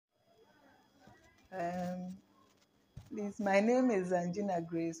Please, my name is Anjina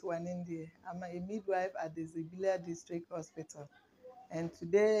Grace Wanindi. I'm a midwife at the Zibilia District Hospital. And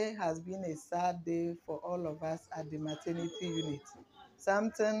today has been a sad day for all of us at the maternity unit.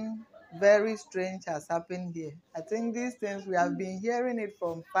 Something very strange has happened here. I think these things, we have been hearing it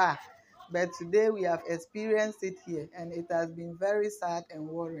from far, but today we have experienced it here, and it has been very sad and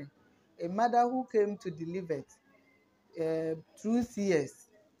worrying. A mother who came to deliver through CS,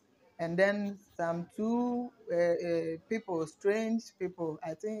 and then some two people, strange people,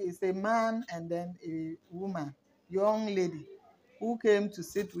 I think it's a man and then a woman, young lady, who came to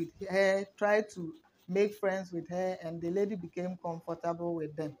sit with her, tried to make friends with her, and the lady became comfortable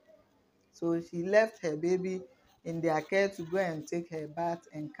with them. So she left her baby in their care to go and take her bath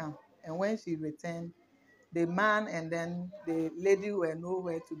and come. And when she returned, the man and then the lady were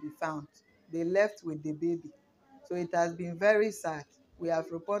nowhere to be found. They left with the baby. So it has been very sad. We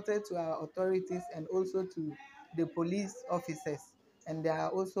have reported to our authorities and also to the police officers, and they are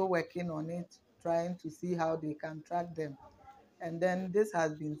also working on it, trying to see how they can track them. And then this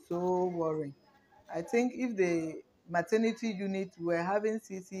has been so worrying. I think if the maternity unit were having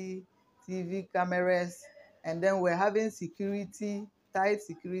CCTV cameras and then we're having security, tight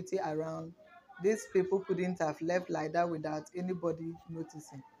security around, these people couldn't have left like that without anybody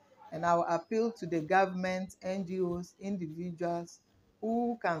noticing. And I will appeal to the government, NGOs, individuals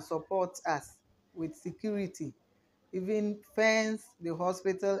who can support us with security, even fence the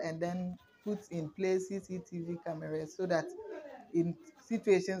hospital and then put in place CCTV cameras so that in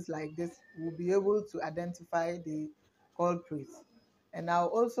situations like this, we'll be able to identify the culprits. And I'll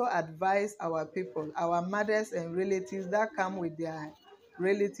also advise our people, our mothers and relatives that come with their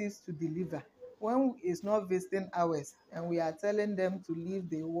relatives to deliver. When it's not visiting hours and we are telling them to leave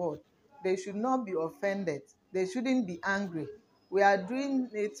the ward, they should not be offended. They shouldn't be angry. We are doing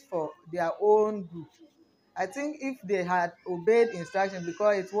it for their own good. I think if they had obeyed instructions,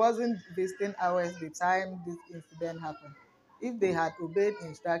 because it wasn't visiting hours the time this incident happened, if they had obeyed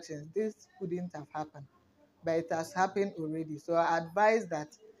instructions, this couldn't have happened. But it has happened already. So I advise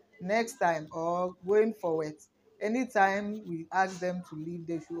that next time or going forward, anytime we ask them to leave,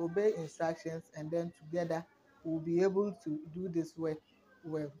 they should obey instructions, and then together we'll be able to do this work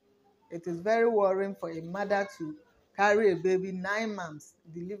well. It is very worrying for a mother to carry a baby 9 months,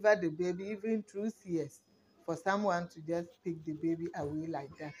 deliver the baby even through CS, for someone to just pick the baby away like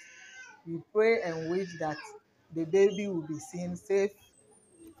that. We pray and wish that the baby will be seen safe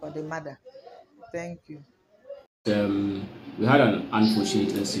for the mother. Thank you. We had an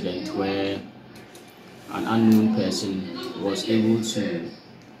unfortunate incident where an unknown person was able to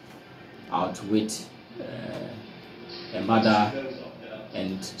outwit a mother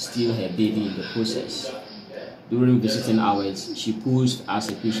and steal her baby in the process. During visiting hours, she posed as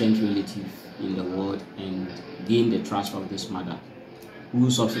a patient relative in the ward and gained the trust of this mother, who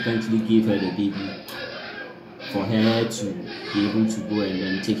subsequently gave her the baby for her to be able to go and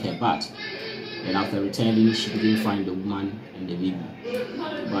then take her bath. And after returning, she didn't find the woman and the baby.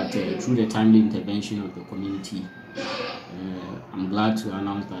 But through the timely intervention of the community, I'm glad to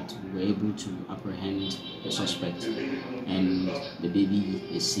announce that we were able to apprehend the suspect, and the baby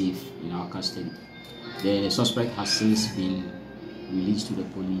is safe in our custody. The suspect has since been released to the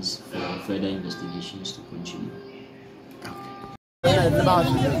police for further investigations to continue. In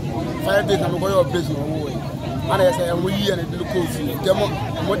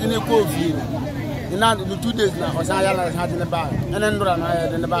 2 days now, I had in the bar, and then run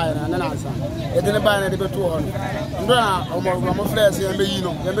in the bar and an answer. It didn't buy any 200. And I'm afraid I'm being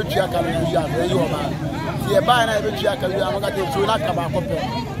never check and you are. See a buy and I will check and I'm going to like about copper.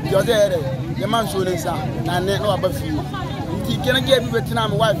 You're there, the man showed us, and then no above you. Can I get you to my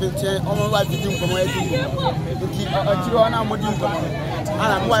wife and say, oh, my wife is doing from where you are now, what you come. And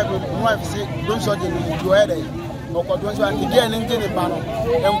I'm wife say, don't shut in your head. Or don't you again in Guinea Pano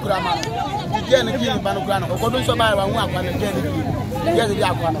and Grama. Again, again, Panograno, or don't you buy 1 again? Yes, the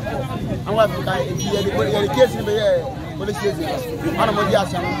Aquano. And what the case in the police station,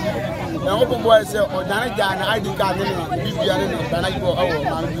 Anamodias, and open boy say, or Dana Jan, ID card,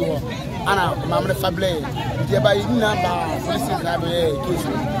 Anna, Mamma Fable, thereby number police case.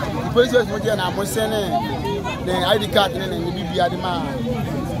 The police was now sending the ID card and the BBA.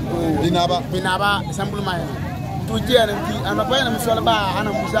 Binaba, Sample Mine. I'm a plan of Solaba, and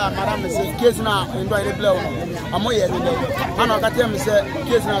I'm Madame case now in the blow. I'm more yet. I'm not going to say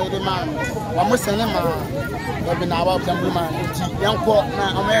case now the man. I must send him a Binaba of Sample Mine. Young court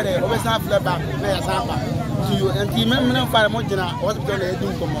now, I'm ready. Always have fled back. There's Samba to you and the men of Faramojina, what do they do?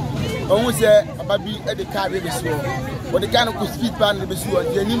 Almost say a baby at the car with the slow. But the kind of speed pan the sure,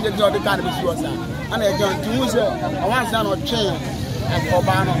 the name the kind of sure, sir. And I don't do so. I want to know chain and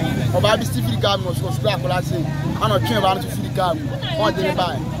Obano. Obabi Stevie Gam was scrap last thing. I'm not trained about to feed the gam or the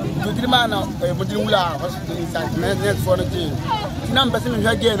buy. To the man of Modula hospital inside next for the jail. Number 7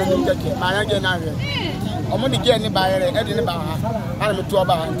 again and get my again. I'm only getting by Eddie Baha. I'm a tour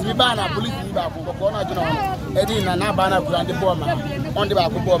bar. The banner police me back for Corner General. Eddie and Nabana Grand Bomber on the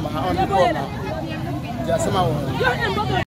back of Bomber on the Bomber. Just